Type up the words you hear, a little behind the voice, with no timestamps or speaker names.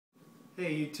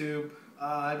Hey YouTube,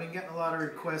 I've been getting a lot of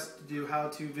requests to do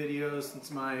how-to videos since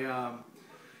my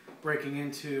breaking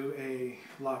into a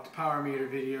locked power meter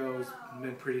video has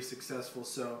been pretty successful.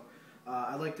 So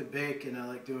I like to bake and I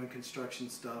like doing construction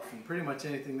stuff and pretty much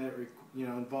anything that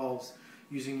involves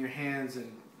using your hands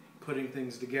and putting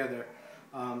things together.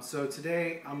 So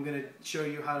today I'm going to show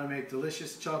you how to make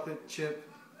delicious chocolate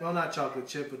chip, well not chocolate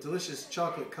chip, but delicious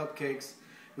chocolate cupcakes.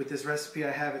 With this recipe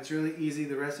I have, it's really easy.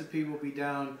 The recipe will be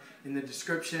down in the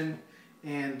description,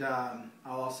 and I'll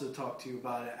also talk to you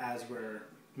about it as we're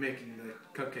making the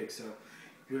cupcakes. So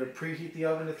we're going to preheat the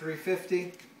oven to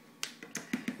 350,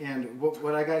 and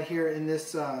what I got here in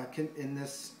this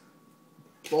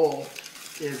bowl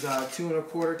is 2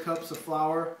 1/4 cups of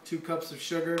flour, 2 cups of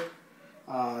sugar,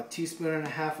 a teaspoon and a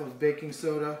half of baking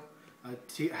soda,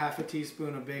 half a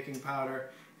teaspoon of baking powder,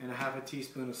 and a half a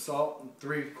teaspoon of salt, and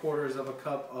 3/4 of a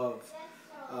cup of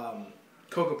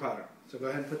cocoa powder. So go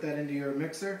ahead and put that into your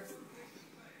mixer.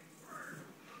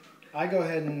 I go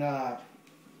ahead and I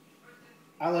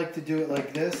like to do it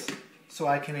like this so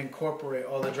I can incorporate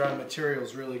all the dry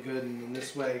materials really good, and in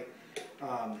this way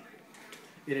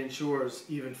it ensures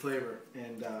even flavor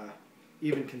and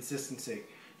even consistency.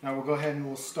 Now we'll go ahead and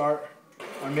we'll start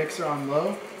our mixer on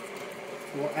low.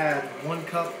 We'll add 1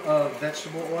 cup of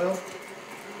vegetable oil,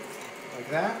 like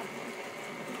that.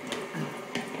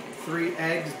 3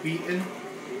 eggs beaten.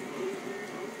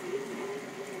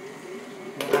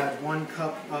 We'll add 1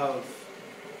 cup of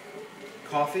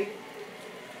coffee.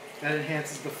 That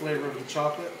enhances the flavor of the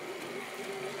chocolate.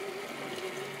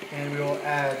 And we will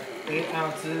add 8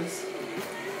 ounces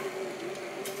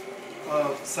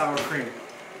of sour cream.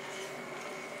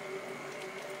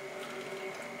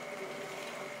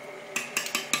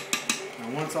 Now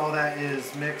once all that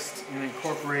is mixed and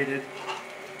incorporated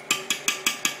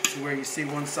to where you see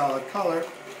one solid color,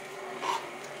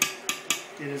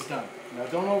 it is done. Now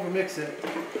don't overmix it,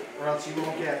 or else you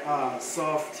won't get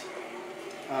soft,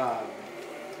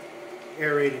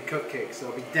 aerated cupcakes.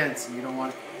 They'll be dense, and you don't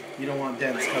want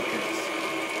dense cupcakes.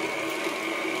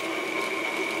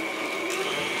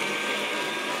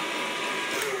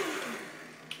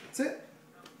 That's it,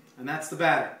 and that's the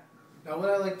batter. Now what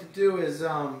I like to do is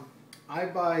I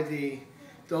buy the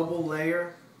double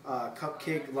layer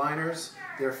cupcake liners.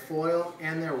 They're foil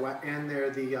and they're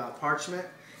the parchment,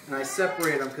 and I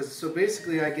separate them so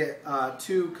basically I get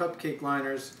 2 cupcake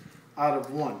liners out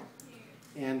of 1,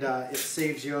 and it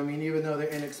saves you. I mean, even though they're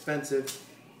inexpensive,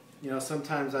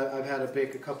 sometimes I've had to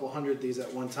bake a couple hundred of these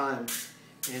at one time,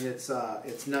 and it's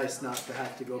nice not to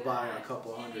have to go buy a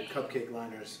couple hundred cupcake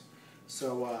liners.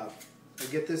 So I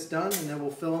get this done, and then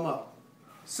we'll fill them up.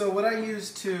 So what I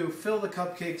use to fill the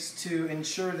cupcakes to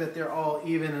ensure that they're all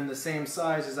even and the same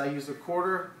size is I use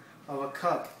 1/4 of a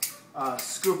cup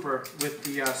scooper with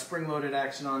the spring-loaded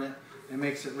action on it. It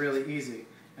makes it really easy.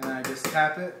 And then I just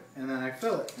tap it, and then I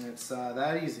fill it, and it's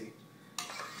that easy.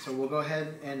 So we'll go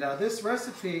ahead, and this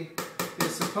recipe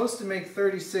is supposed to make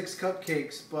 36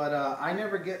 cupcakes, but I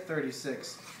never get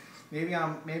 36. Maybe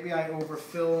I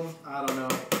overfill them. I don't know,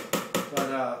 but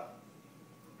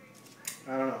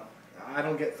I don't know. I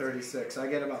don't get 36. I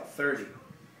get about 30,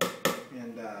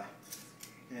 and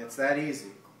it's that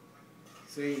easy.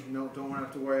 See, don't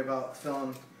have to worry about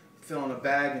filling a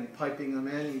bag and piping them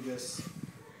in. You just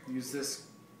use this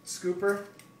scooper,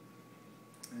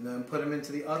 and then put them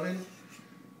into the oven.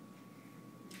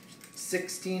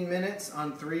 16 minutes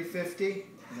on 350,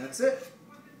 and that's it.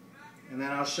 And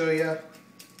then I'll show you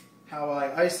how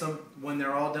I ice them when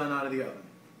they're all done out of the oven.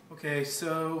 Okay,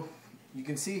 so you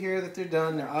can see here that they're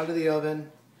done. They're out of the oven.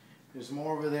 There's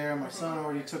more over there. My son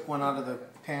already took one out of the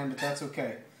pan, but that's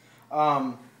okay.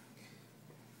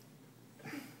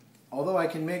 Although I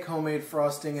can make homemade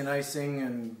frosting and icing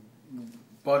and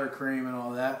buttercream and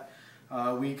all that,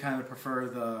 we kind of prefer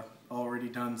the already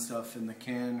done stuff in the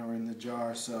can or in the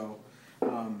jar. So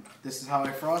this is how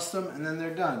I frost them, and then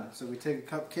they're done. So we take a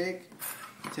cupcake,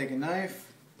 take a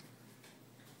knife.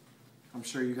 I'm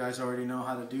sure you guys already know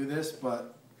how to do this,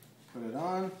 but put it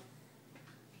on,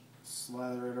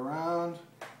 slather it around,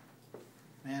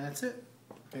 and that's it.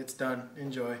 It's done.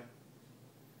 Enjoy.